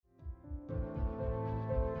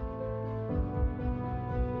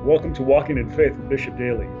Welcome to Walking in Faith with Bishop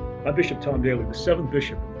Daly. I'm Bishop Tom Daly, the 7th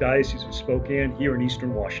Bishop of the Diocese of Spokane here in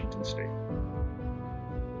eastern Washington State.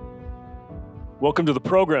 Welcome to the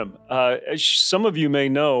program. As some of you may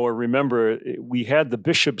know or remember, we had the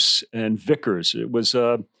bishops and vicars. It was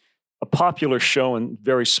a popular show in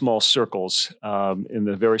very small circles in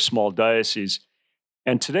the very small diocese.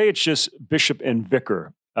 And today it's just bishop and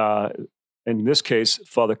vicar. In this case,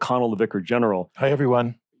 Father Connell, the Vicar General. Hi,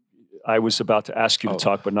 everyone. I was about to ask you to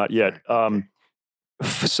talk, but not yet.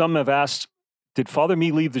 Some have asked, did Father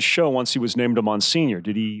Mee leave the show once he was named a Monsignor?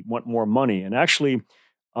 Did he want more money? And actually,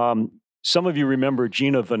 some of you remember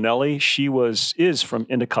Gina Vanelli. She is from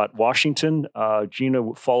Endicott, Washington.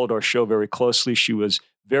 Gina followed our show very closely. She was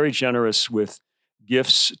very generous with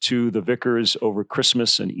gifts to the vicars over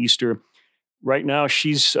Christmas and Easter. Right now,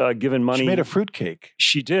 she's given money. She made a fruitcake.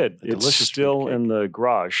 She did. It's still in the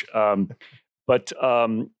garage. But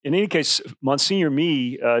in any case, Monsignor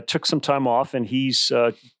Mee took some time off, and he's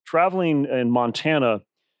traveling in Montana,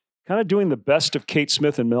 kind of doing the best of Kate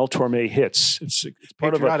Smith and Mel Torme hits. It's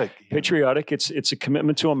part patriotic. of patriotic. It's a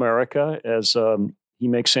commitment to America as he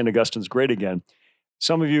makes St. Augustine's great again.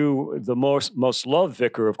 Some of you, the most loved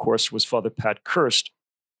vicar, of course, was Father Pat Kirst.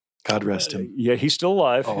 God rest him. Yeah, he's still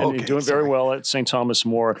alive and doing very well at St. Thomas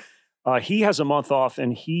More. He has a month off,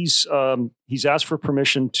 and he's asked for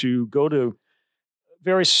permission to go to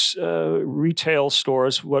various retail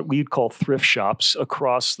stores, what we'd call thrift shops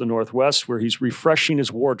across the Northwest, where he's refreshing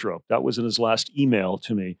his wardrobe. That was in his last email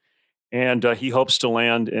to me. And he hopes to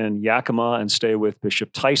land in Yakima and stay with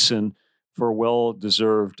Bishop Tyson for a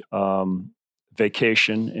well-deserved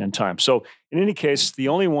vacation and time. So in any case, the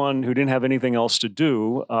only one who didn't have anything else to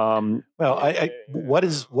do. What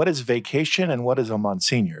is vacation and what is a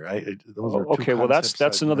Monsignor? Those are okay. Well,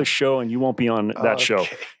 that's another show, and you won't be on that show.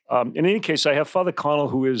 In any case, I have Father Connell,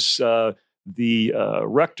 who is the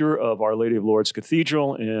rector of Our Lady of Lourdes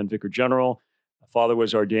Cathedral and Vicar General. Father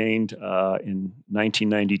was ordained in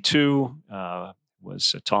 1992.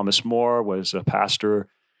 Was Thomas More, was a pastor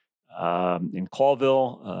in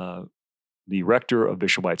Colville. The rector of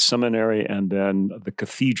Bishop White Seminary, and then the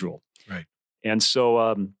cathedral. Right. And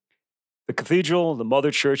so the cathedral, the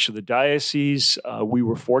mother church of the diocese, we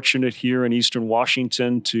were fortunate here in eastern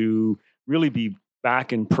Washington to really be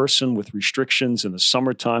back in person with restrictions in the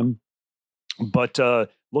summertime. But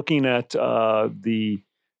looking at the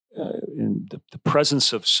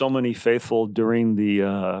presence of so many faithful during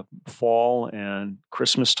the fall and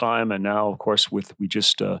Christmas time, and now, of course, we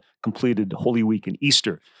just completed Holy Week and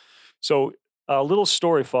Easter. So a little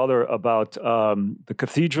story, Father, about the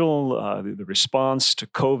cathedral, the response to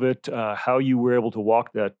COVID, how you were able to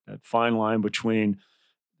walk that fine line between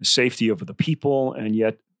the safety of the people and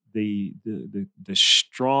yet the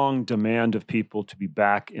strong demand of people to be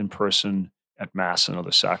back in person at Mass and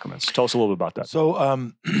other sacraments. Tell us a little bit about that.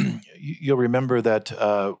 So you'll remember that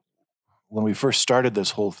when we first started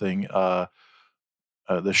this whole thing,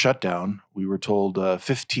 the shutdown, we were told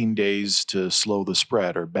 15 days to slow the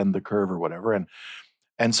spread or bend the curve or whatever.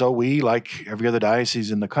 And so we, like every other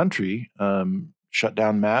diocese in the country, shut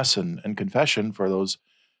down Mass and confession for those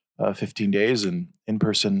 15 days and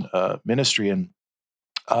in-person ministry. And,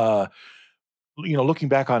 looking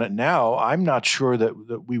back on it now, I'm not sure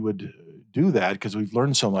that we would do that because we've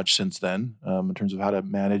learned so much since then in terms of how to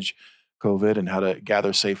manage COVID and how to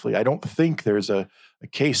gather safely. I don't think there's a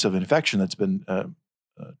case of infection that's been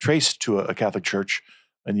traced to a Catholic church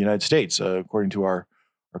in the United States, according to our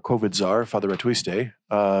COVID czar, Father Ratouiste.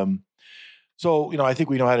 So, I think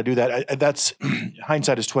we know how to do that. That's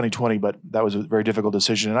hindsight is 2020, but that was a very difficult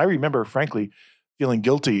decision. And I remember, frankly, feeling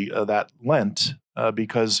guilty that Lent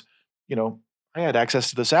because, I had access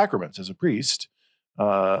to the sacraments as a priest.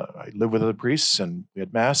 I lived with other priests, and we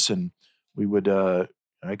had Mass, and we would I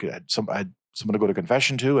had someone to go to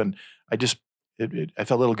confession to, and I just. I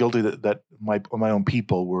felt a little guilty that my own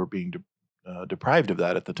people were being deprived of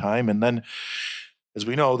that at the time. And then, as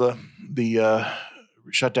we know, the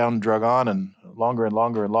shutdown drug on and longer and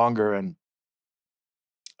longer and longer. And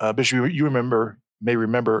Bishop, you may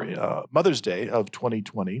remember Mother's Day of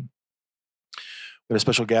 2020. We had a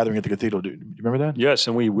special gathering at the cathedral. Do you remember that? Yes,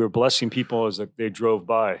 and we were blessing people as they drove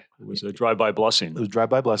by. It was a drive-by blessing. It was a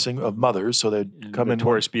drive-by blessing of mothers, so they'd come in.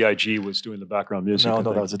 Notorious B.I.G. was doing the background music. No,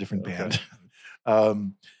 that was a different band.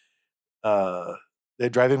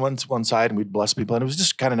 They'd drive in one side and we'd bless people, and it was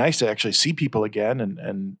just kind of nice to actually see people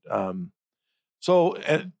again. So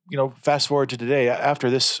fast forward to today, after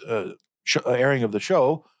this airing of the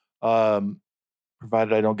show,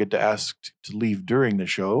 provided I don't get asked to leave during the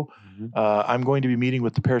show, I'm going to be meeting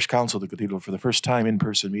with the parish council of the cathedral for the first time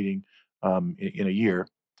in-person meeting in a year.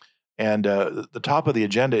 And the top of the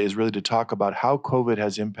agenda is really to talk about how COVID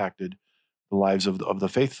has impacted the lives of the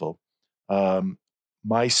faithful.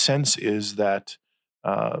 My sense is that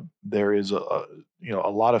there is a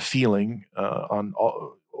lot of feeling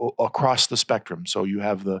across the spectrum. So you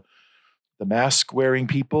have the mask wearing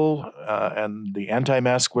people and the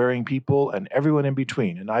anti-mask wearing people and everyone in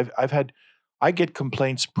between. And I get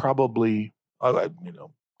complaints probably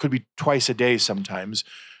could be twice a day sometimes.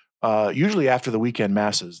 Usually after the weekend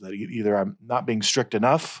masses, that either I'm not being strict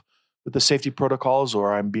enough with the safety protocols,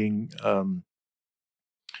 or I'm being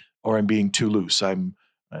too loose.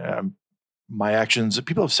 My actions.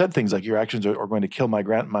 People have said things like, "Your actions are going to kill my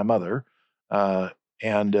mother," or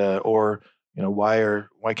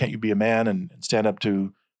why can't you be a man and stand up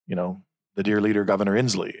to the dear leader, Governor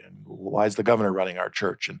Inslee, and why is the governor running our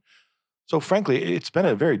church? And so, frankly, it's been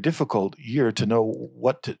a very difficult year to know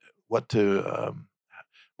what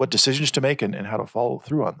decisions to make and how to follow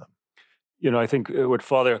through on them. I think what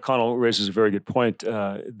Father O'Connell raises a very good point.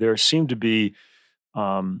 There seemed to be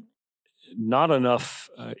not enough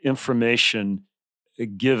information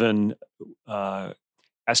given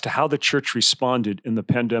as to how the church responded in the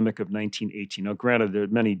pandemic of 1918. Now, granted, there are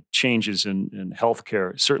many changes in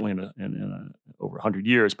healthcare, certainly in over 100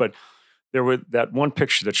 years, but there was that one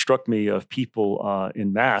picture that struck me of people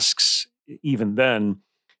in masks, even then,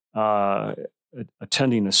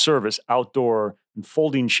 attending a service outdoor in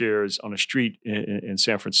folding chairs on a street in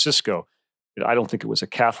San Francisco. I don't think it was a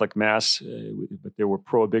Catholic mass, but there were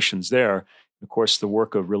prohibitions there. Of course, the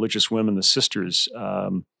work of religious women, the sisters,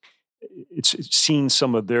 it's seen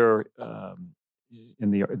some of their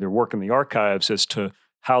work in the archives as to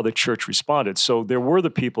how the church responded. So there were the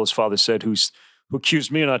people, as Father said, who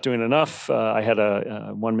accused me of not doing enough. I had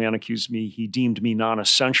one man accused me; he deemed me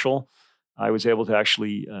non-essential. I was able to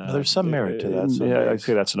actually. There's some merit to that. Yeah,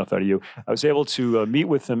 okay, that's enough out of you. I was able to meet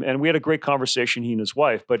with him, and we had a great conversation, he and his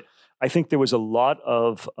wife. But I think there was a lot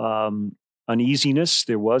of uneasiness.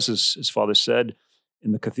 There was, as Father said,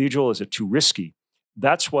 in the cathedral, is it too risky?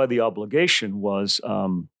 That's why the obligation was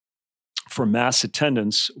for mass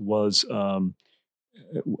attendance was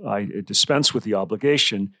I dispensed with the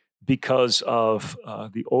obligation because of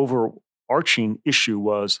the overarching issue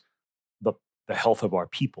was the health of our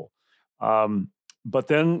people. But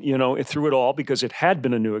then, through it all, because it had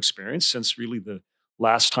been a new experience since really the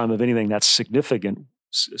last time of anything that's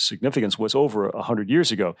significance was over 100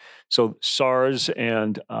 years ago. So SARS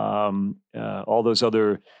and all those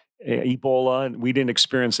other Ebola, and we didn't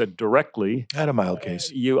experience that directly. I had a mild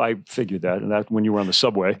case. I figured that, and that when you were on the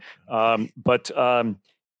subway. But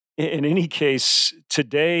in any case,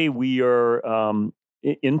 today we are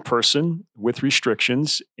in person with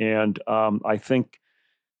restrictions, and I think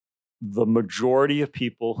the majority of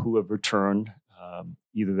people who have returned,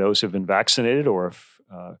 either those who have been vaccinated or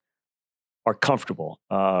are comfortable.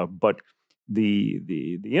 But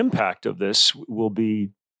the impact of this will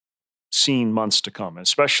be seen months to come.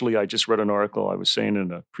 Especially, I just read an article I was saying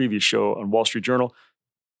in a previous show on Wall Street Journal.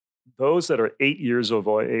 Those that are 8 years of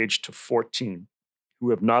age to 14 who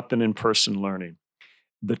have not been in person learning,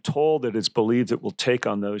 the toll that is believed it will take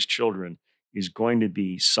on those children is going to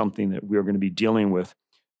be something that we're going to be dealing with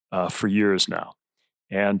for years now.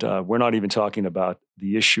 And we're not even talking about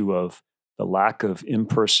the issue of the lack of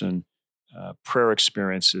in-person prayer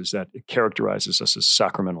experiences that characterizes us as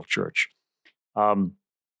Sacramental Church.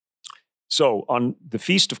 So on the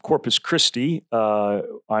Feast of Corpus Christi,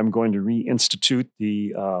 I'm going to reinstitute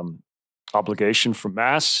the obligation for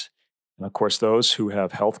Mass. And of course, those who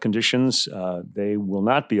have health conditions, they will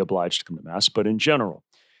not be obliged to come to Mass, but in general.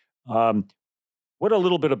 What a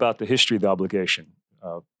little bit about the history of the obligation,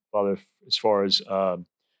 Father, as far as, I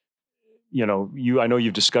know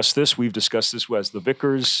you've discussed this. We've discussed this as the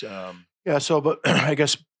vicars. But I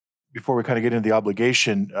guess before we kind of get into the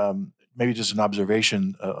obligation, maybe just an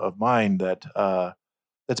observation of mine that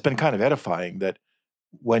that's been kind of edifying, that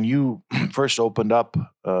when you first opened up,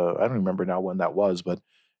 I don't remember now when that was, but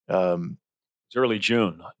it's early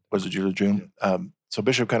June. Was it early June? So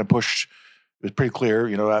Bishop kind of pushed, it was pretty clear,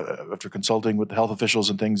 after consulting with the health officials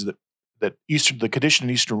and things, that the condition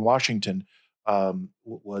in Eastern Washington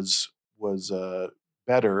was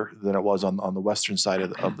better than it was on the western side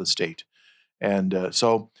of the state. And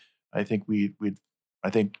so I think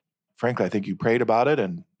frankly, I think you prayed about it,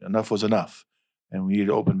 and enough was enough, and we needed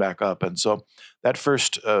to open back up. And so that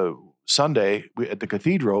first Sunday at the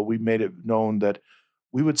cathedral, we made it known that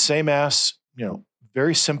we would say Mass,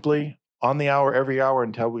 very simply on the hour, every hour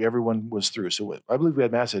until everyone was through. So I believe we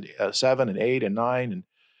had Mass at 7 and 8 and 9 and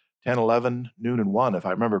 10, 11, noon, and 1, if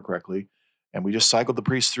I remember correctly. And we just cycled the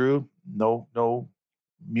priest through, no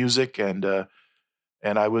music, and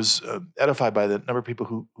And I was edified by the number of people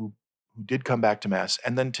who did come back to Mass.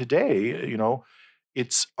 And then today,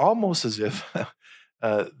 it's almost as if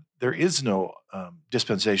there is no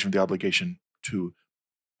dispensation of the obligation to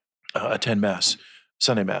attend Mass,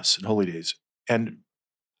 Sunday Mass, and Holy Days. And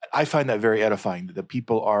I find that very edifying that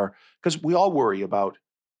people are, because we all worry about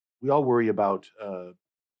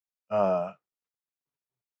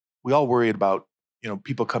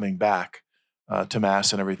people coming back to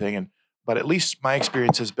Mass and everything. But at least my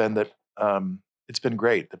experience has been that it's been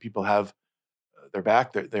great that people have their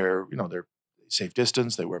back. They're safe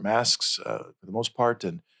distance. They wear masks for the most part,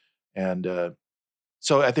 and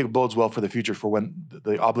so I think it bodes well for the future for when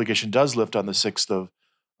the obligation does lift on the 6th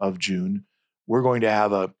of June. We're going to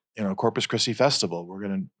have a Corpus Christi festival. We're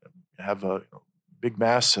going to have a big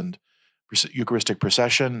Mass and Eucharistic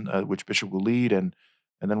procession, which Bishop will lead, and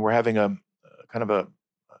then we're having a kind of a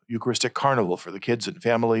Eucharistic carnival for the kids and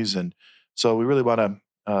families, and so we really want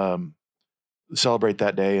to celebrate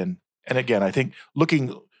that day. And again, I think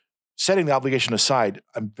setting the obligation aside,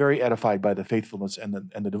 I'm very edified by the faithfulness and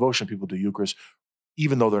the devotion people to Eucharist,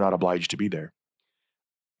 even though they're not obliged to be there.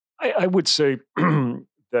 I would say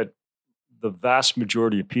that the vast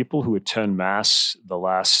majority of people who attend Mass the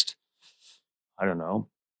last,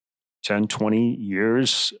 10, 20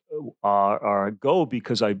 years go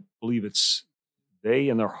because I believe they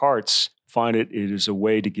in their hearts find it is a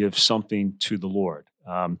way to give something to the Lord.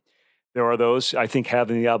 There are those, I think,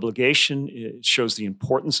 having the obligation, it shows the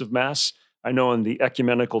importance of Mass. I know in the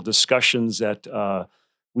ecumenical discussions that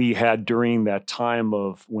we had during that time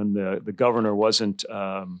of when the governor wasn't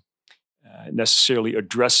necessarily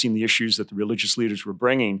addressing the issues that the religious leaders were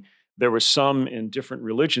bringing, there were some in different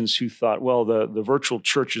religions who thought, well, the virtual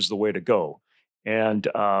church is the way to go. And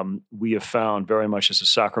we have found very much as a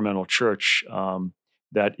sacramental church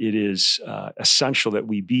that it is essential that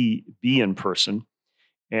we be in person.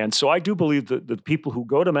 And so I do believe that the people who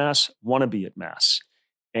go to Mass want to be at Mass.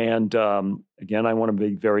 And again, I want to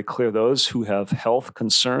be very clear, those who have health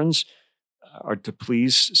concerns are to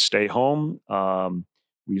please stay home.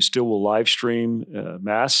 We still will live stream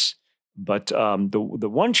Mass. But the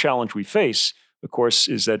one challenge we face, of course,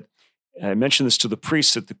 is that, I mentioned this to the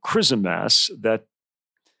priests at the Chrism Mass, that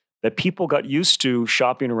people got used to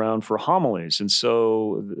shopping around for homilies. And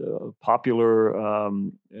so popular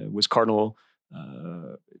was Cardinal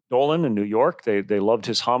Dolan in New York. They loved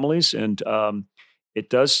his homilies. And it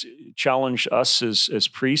does challenge us as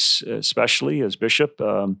priests, especially as bishop,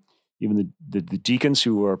 even the deacons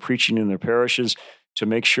who are preaching in their parishes, to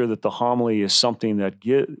make sure that the homily is something that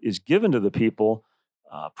is given to the people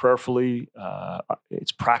prayerfully.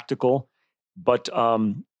 It's practical. But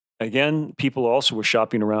again, people also were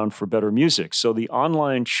shopping around for better music. So the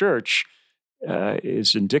online church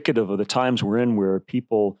is indicative of the times we're in, where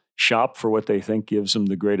people shop for what they think gives them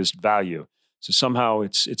the greatest value. So somehow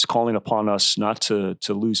it's calling upon us not to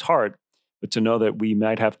lose heart, but to know that we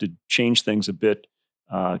might have to change things a bit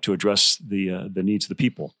to address the needs of the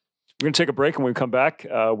people. We're going to take a break, and when we come back,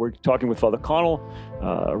 we're talking with Father Connell,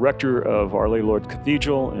 rector of Our Lady Lourdes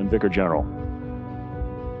Cathedral and Vicar General.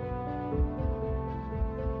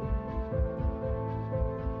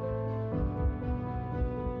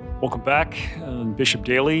 Welcome back. I'm Bishop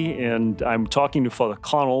Daly, and I'm talking to Father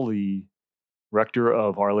Connell, the rector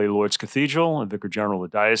of Our Lady Lourdes Cathedral and Vicar General of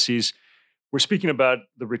the diocese. We're speaking about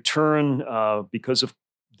the return because of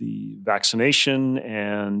the vaccination,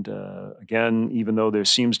 and again, even though there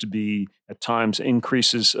seems to be at times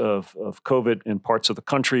increases of COVID in parts of the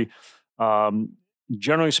country,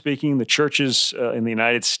 generally speaking, the churches in the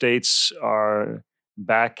United States are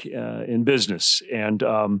back in business. And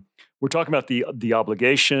we're talking about the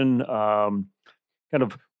obligation, kind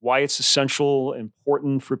of why it's essential,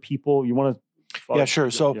 important for people. You want to? Yeah, sure.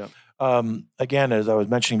 So again, as I was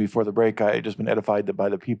mentioning before the break, I just been edified by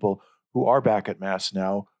the people who are back at Mass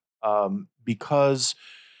now, because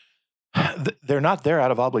they're not there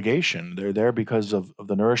out of obligation. They're there because of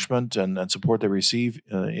the nourishment and support they receive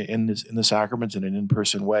in the sacraments in an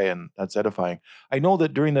in-person way, and that's edifying. I know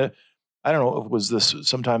that during I don't know if it was this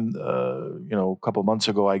sometime, a couple months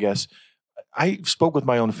ago, I guess, I spoke with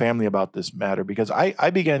my own family about this matter, because I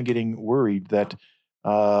began getting worried that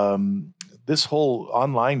this whole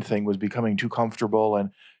online thing was becoming too comfortable. And,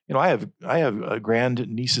 I have grand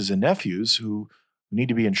nieces and nephews who need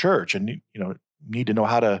to be in church and, need to know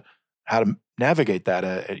how to navigate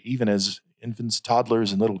that, even as infants,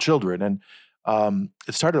 toddlers, and little children. And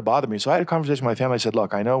it started to bother me. So I had a conversation with my family. I said,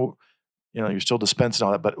 look, I know, you're still dispensing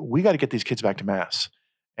all that, but we got to get these kids back to Mass.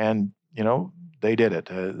 And, they did it.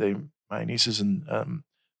 My nieces and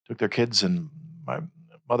took their kids, and my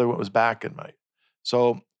mother was back, and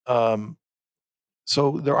so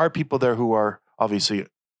So there are people there who are obviously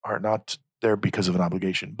are not there because of an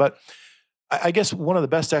obligation. But I guess one of the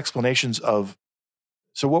best explanations of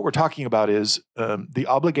so what we're talking about is the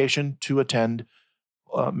obligation to attend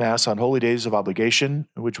Mass on holy days of obligation,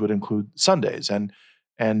 which would include Sundays, and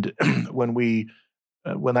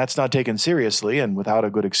when that's not taken seriously and without a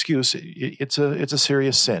good excuse, it's a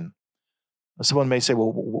serious sin. Someone may say,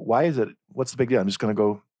 "Well, why is it? What's the big deal? I'm just going to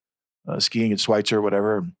go skiing at Schweitzer or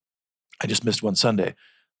whatever. I just missed one Sunday."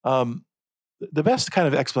 The best kind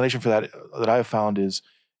of explanation for that I have found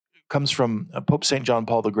comes from Pope St. John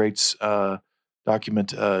Paul the Great's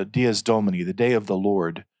document, Dies Domini, the Day of the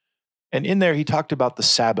Lord. And in there, he talked about the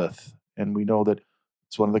Sabbath. And we know that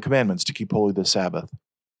it's one of the commandments to keep holy the Sabbath.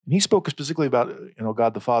 And he spoke specifically about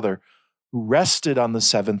God the Father, who rested on the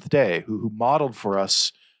seventh day, who modeled for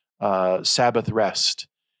us Sabbath rest.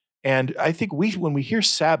 And I think when we hear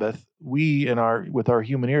Sabbath, with our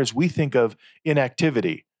human ears, we think of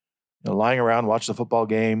inactivity, lying around, watching the football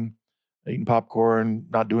game, eating popcorn,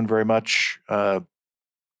 not doing very much.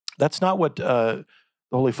 That's not what the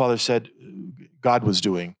Holy Father said God was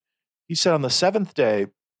doing. He said on the seventh day,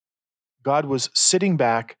 God was sitting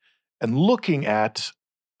back and looking at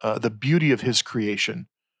the beauty of his creation,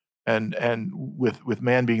 and with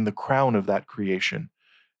man being the crown of that creation.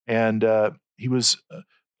 And he was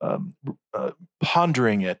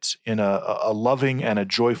pondering it in a loving and a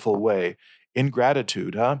joyful way, in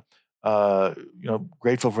gratitude,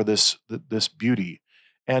 grateful for this beauty.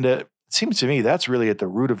 And it seems to me that's really at the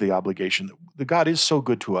root of the obligation. The God is so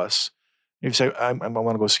good to us. If you say, I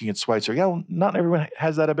want to go skiing at Schweitzer, well, not everyone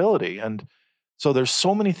has that ability. And so there's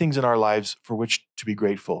so many things in our lives for which to be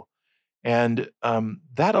grateful. And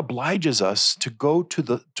that obliges us to go to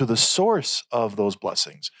the source of those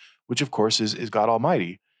blessings, which of course is God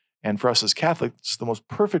Almighty. And for us as Catholics, the most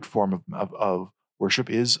perfect form of worship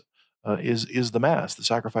is the Mass, the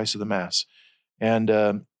sacrifice of the Mass. And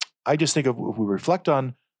I just think if we reflect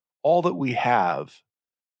on all that we have,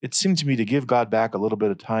 it seems to me to give God back a little bit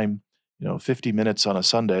of time, 50 minutes on a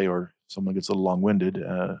Sunday, or someone gets a little long-winded,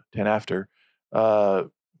 10 after,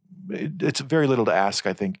 it's very little to ask,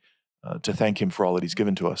 I think, to thank him for all that he's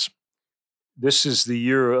given to us. This is the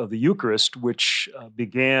year of the Eucharist, which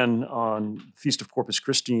began on Feast of Corpus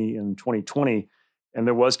Christi in 2020. And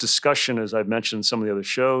there was discussion, as I've mentioned in some of the other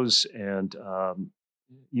shows, and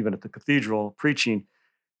even at the cathedral preaching.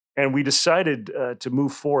 And we decided to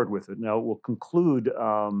move forward with it. Now, it will conclude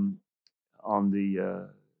on the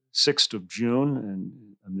 6th of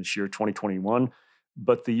June in this year, 2021.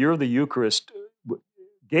 But the year of the Eucharist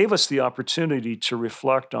gave us the opportunity to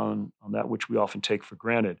reflect on that which we often take for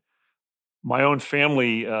granted. My own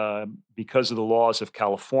family, because of the laws of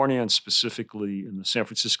California, and specifically in the San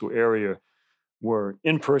Francisco area, were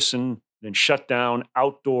in person, then shut down,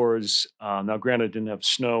 outdoors. Now, granted, it didn't have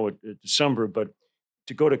snow at December, but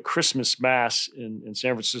to go to Christmas Mass in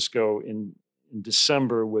San Francisco in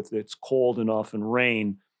December with its cold and often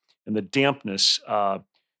rain and the dampness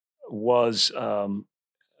was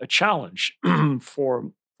a challenge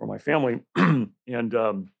for my family.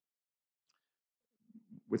 And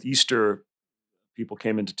with Easter, people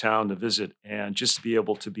came into town to visit, and just to be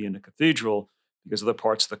able to be in the cathedral, because other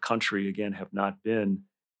parts of the country, again, have not been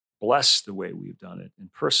blessed the way we've done it in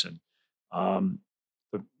person.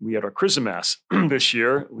 But we had our Chrism Mass this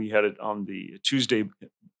year. We had it on the Tuesday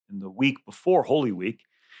in the week before Holy Week,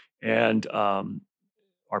 and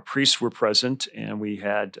our priests were present, and we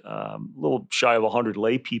had a little shy of 100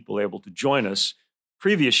 lay people able to join us.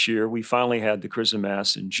 Previous year, we finally had the Chrism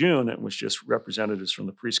Mass in June. It was just representatives from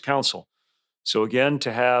the Priest Council. So again,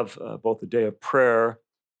 to have both a day of prayer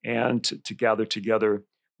and to gather together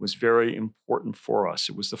was very important for us.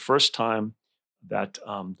 It was the first time that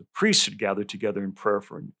the priests had gathered together in prayer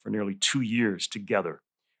for nearly 2 years together,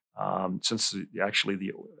 since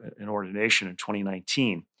an ordination in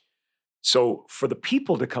 2019. So for the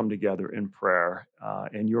people to come together in prayer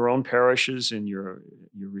in your own parishes, in your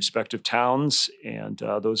respective towns, and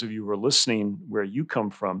those of you who are listening where you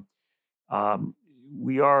come from,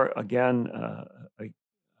 we are, again,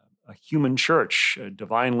 a human church,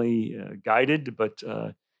 divinely guided, but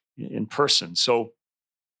in person. So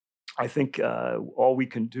I think all we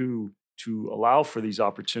can do to allow for these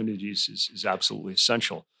opportunities is absolutely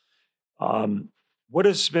essential. What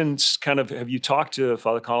has been have you talked to,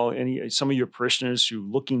 Father Connell, some of your parishioners who,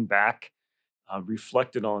 looking back,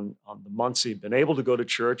 reflected on the months they've been able to go to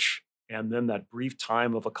church, and then that brief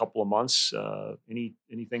time of a couple of months?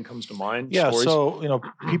 Anything comes to mind? Yeah, stories? So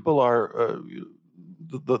people are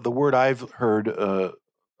the word I've heard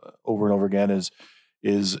over and over again is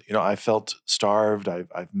I felt starved.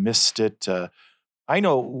 I've missed it. I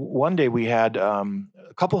know one day we had a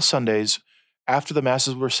couple of Sundays after the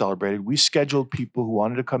masses were celebrated, we scheduled people who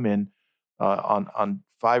wanted to come in on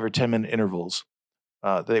 5 or 10-minute intervals.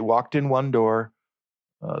 They walked in one door.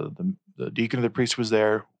 The deacon or the priest was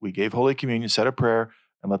there. We gave Holy Communion, said a prayer,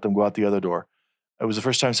 and let them go out the other door. It was the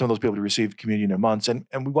first time some of those people had received communion in months, and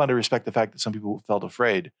we wanted to respect the fact that some people felt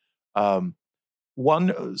afraid. Someone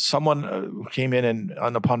who came in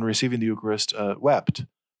and upon receiving the Eucharist wept.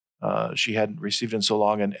 She hadn't received it in so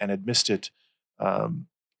long and had missed it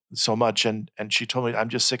so much, and she told me, "I'm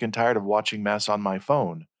just sick and tired of watching Mass on my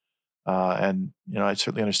phone." And I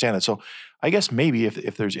certainly understand that. So I guess maybe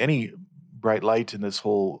if there's any bright light in this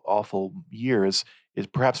whole awful year is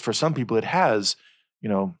perhaps for some people it has,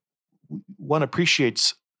 one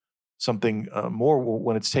appreciates something more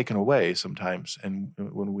when it's taken away sometimes, and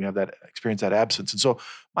when we have that experience, that absence. And so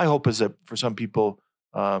my hope is that for some people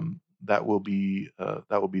that will be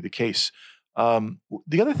the case.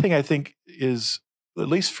 The other thing I think is, at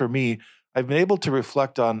least for me, I've been able to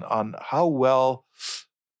reflect on how well,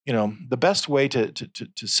 the best way to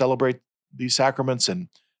celebrate these sacraments and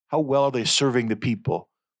how well are they serving the people.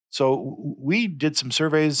 So we did some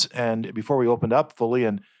surveys and before we opened up fully,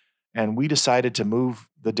 and we decided to move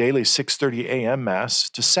the daily 6:30 a.m. Mass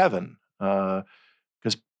to 7,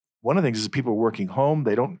 because one of the things is people are working home.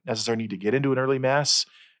 They don't necessarily need to get into an early Mass.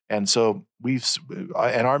 And so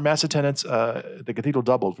and our Mass attendance, the cathedral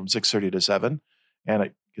doubled from 6:30 to 7, and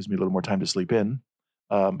it gives me a little more time to sleep in,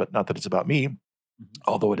 but not that it's about me,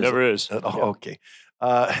 although it never is. Okay.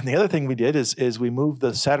 And the other thing we did is we moved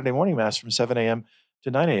the Saturday morning Mass from 7 a.m.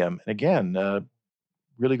 to 9 a.m. And again,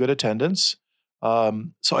 really good attendance.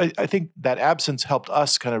 So I think that absence helped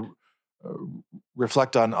us kind of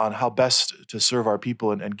reflect on how best to serve our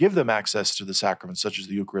people and give them access to the sacraments, such as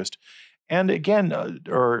the Eucharist. And again,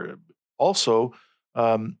 or also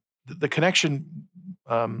the connection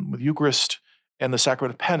with Eucharist and the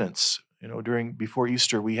sacrament of penance. Before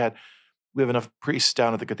Easter, we have enough priests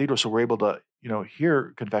down at the cathedral, so we're able to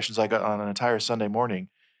hear confessions like on an entire Sunday morning,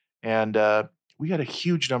 and we had a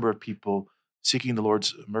huge number of people seeking the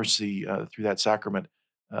Lord's mercy through that sacrament,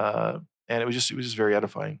 and it was just very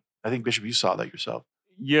edifying. I think, Bishop, you saw that yourself.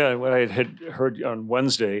 Yeah, what I had heard on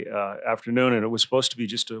Wednesday afternoon, and it was supposed to be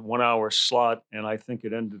just a 1-hour slot, and I think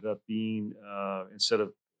it ended up being instead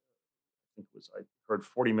of, I heard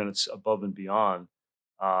 40 minutes above and beyond.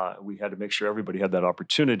 We had to make sure everybody had that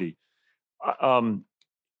opportunity.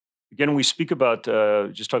 Again, we speak about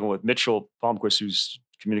just talking with Mitchell Palmquist, who's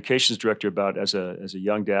communications director, about as a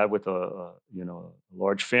young dad with a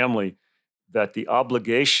large family, that the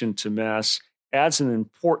obligation to Mass adds an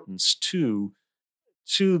importance to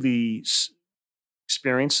the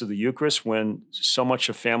experience of the Eucharist when so much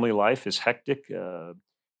of family life is hectic,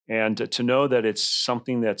 and to know that it's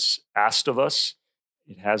something that's asked of us.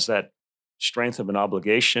 It has that strength of an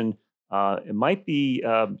obligation. It might be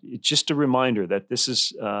just a reminder that this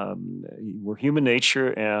is we're human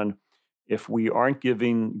nature, and if we aren't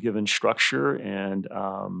given structure and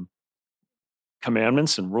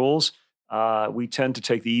commandments and rules, we tend to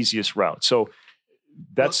take the easiest route. So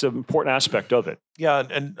that's an important aspect of it. Yeah,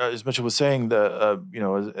 and as Mitchell was saying,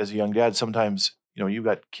 as a young dad, sometimes you've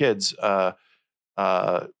got kids. That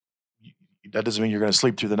doesn't mean you're going to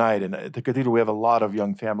sleep through the night. And at the cathedral, we have a lot of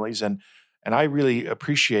young families, and I really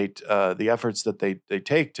appreciate the efforts that they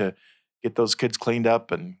take to get those kids cleaned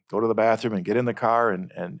up and go to the bathroom and get in the car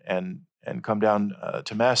and come down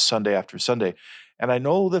to Mass Sunday after Sunday. And I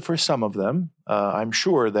know that for some of them, I'm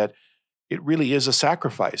sure that it really is a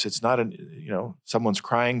sacrifice. It's not someone's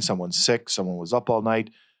crying, someone's sick, someone was up all night,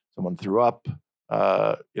 someone threw up.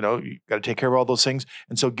 You got to take care of all those things.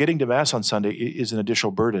 And so getting to Mass on Sunday is an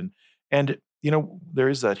additional burden. And there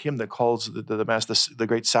is that hymn that calls the Mass the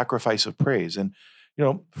great sacrifice of praise. And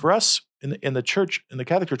for us in the church, in the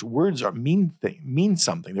Catholic Church, words mean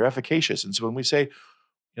something. They're efficacious. And so when we say,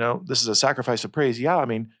 this is a sacrifice of praise, yeah, I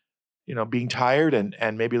mean, being tired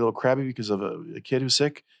and maybe a little crabby because of a kid who's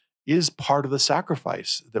sick is part of the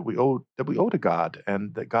sacrifice that we owe to God,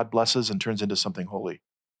 and that God blesses and turns into something holy.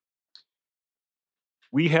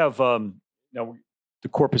 We have now the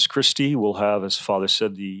Corpus Christi will have, as Father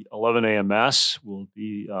said, the 11 a.m. Mass will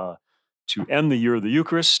be to end the year of the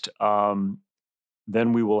Eucharist.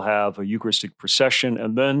 Then we will have a Eucharistic procession,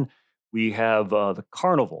 and then we have the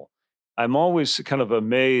Carnival. I'm always kind of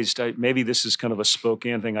amazed. Maybe this is kind of a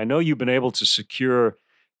Spokane thing. I know you've been able to secure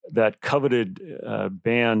that coveted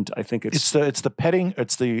band. I think it's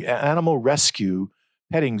the animal rescue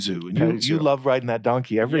petting zoo. And you love riding that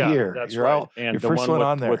donkey every year. That's You're right. out, and your the first one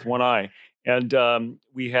on there with one eye. And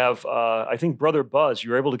we have, I think, Brother Buzz.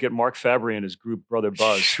 You're able to get Mark Fabry and his group, Brother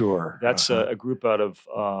Buzz. Sure. That's a group out of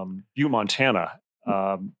Butte, Montana.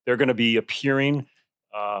 They're going to be appearing,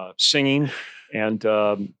 singing, and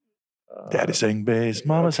Daddy sang bass,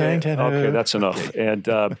 Mama sang tenor. Okay, that's enough. Okay. And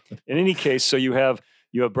in any case, so you have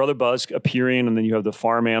Brother Buzz appearing, and then you have the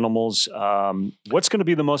farm animals. What's going to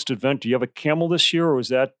be the most event? Do you have a camel this year, or was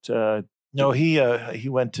that? No, he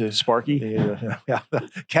went to Sparky.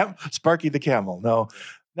 Sparky the camel. No.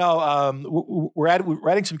 We're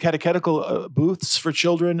adding some catechetical booths for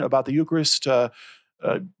children about the Eucharist.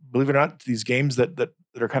 Believe it or not, these games that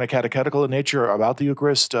are kind of catechetical in nature are about the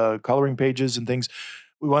Eucharist, coloring pages and things.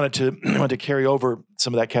 We wanted to carry over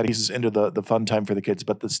some of that catechesis into the fun time for the kids.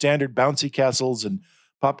 But the standard bouncy castles and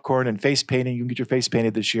popcorn and face painting, you can get your face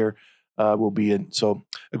painted this year, will be in. So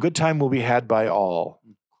a good time will be had by all.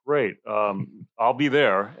 Great. I'll be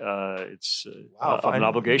there. It's an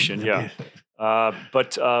obligation. Yeah.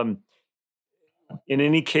 But in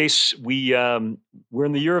any case, we're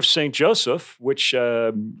in the year of St. Joseph, which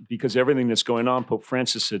because everything that's going on, Pope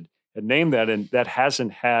Francis had named that, and that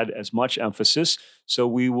hasn't had as much emphasis. So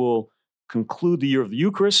we will conclude the year of the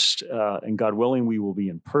Eucharist, and God willing, we will be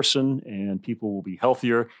in person, and people will be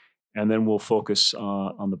healthier, and then we'll focus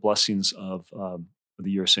on the blessings of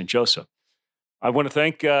the year of St. Joseph. I want to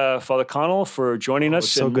thank Father Connell for joining us.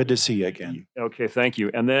 It's so good to see you again. Okay, thank you.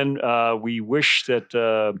 And then we wish that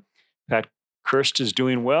Pat Kirst is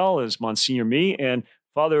doing well as Monsignor Me, and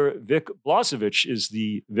Father Vic Blazevich is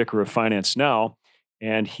the Vicar of Finance now,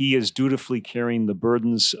 and he is dutifully carrying the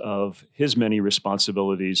burdens of his many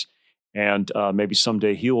responsibilities. And maybe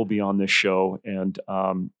someday he will be on this show and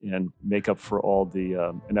make up for all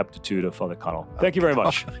the ineptitude of Father Connell. Thank you very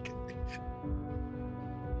much.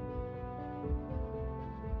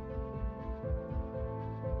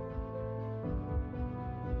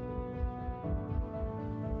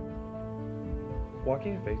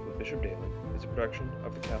 Walking in Faith with Bishop Daly is a production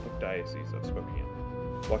of the Catholic Diocese of Spokane.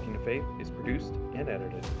 Walking in Faith is produced and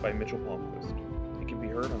edited by Mitchell Palmquist. It can be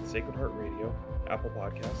heard on Sacred Heart Radio, Apple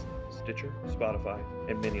Podcasts, Stitcher, Spotify,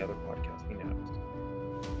 and many other podcasting apps.